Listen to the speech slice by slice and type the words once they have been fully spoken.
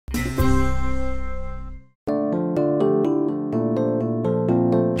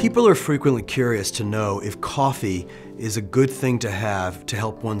People are frequently curious to know if coffee is a good thing to have to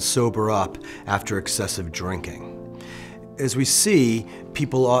help one sober up after excessive drinking. As we see,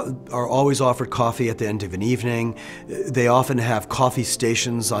 people are always offered coffee at the end of an evening. They often have coffee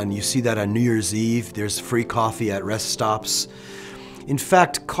stations you see that on New Year's Eve. There's free coffee at rest stops. In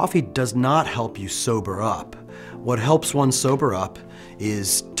fact, coffee does not help you sober up. What helps one sober up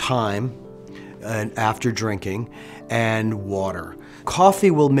is time after drinking and water. Coffee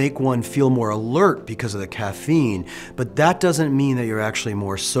will make one feel more alert because of the caffeine, but that doesn't mean that you're actually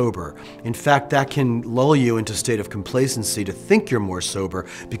more sober. In fact, that can lull you into a state of complacency to think you're more sober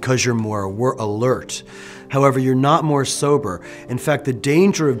because you're more alert. However, you're not more sober. In fact, the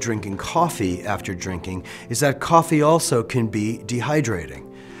danger of drinking coffee after drinking is that coffee also can be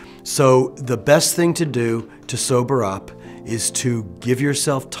dehydrating. So the best thing to do to sober up is to give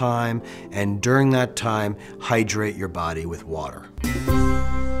yourself time, and during that time, hydrate your body with water.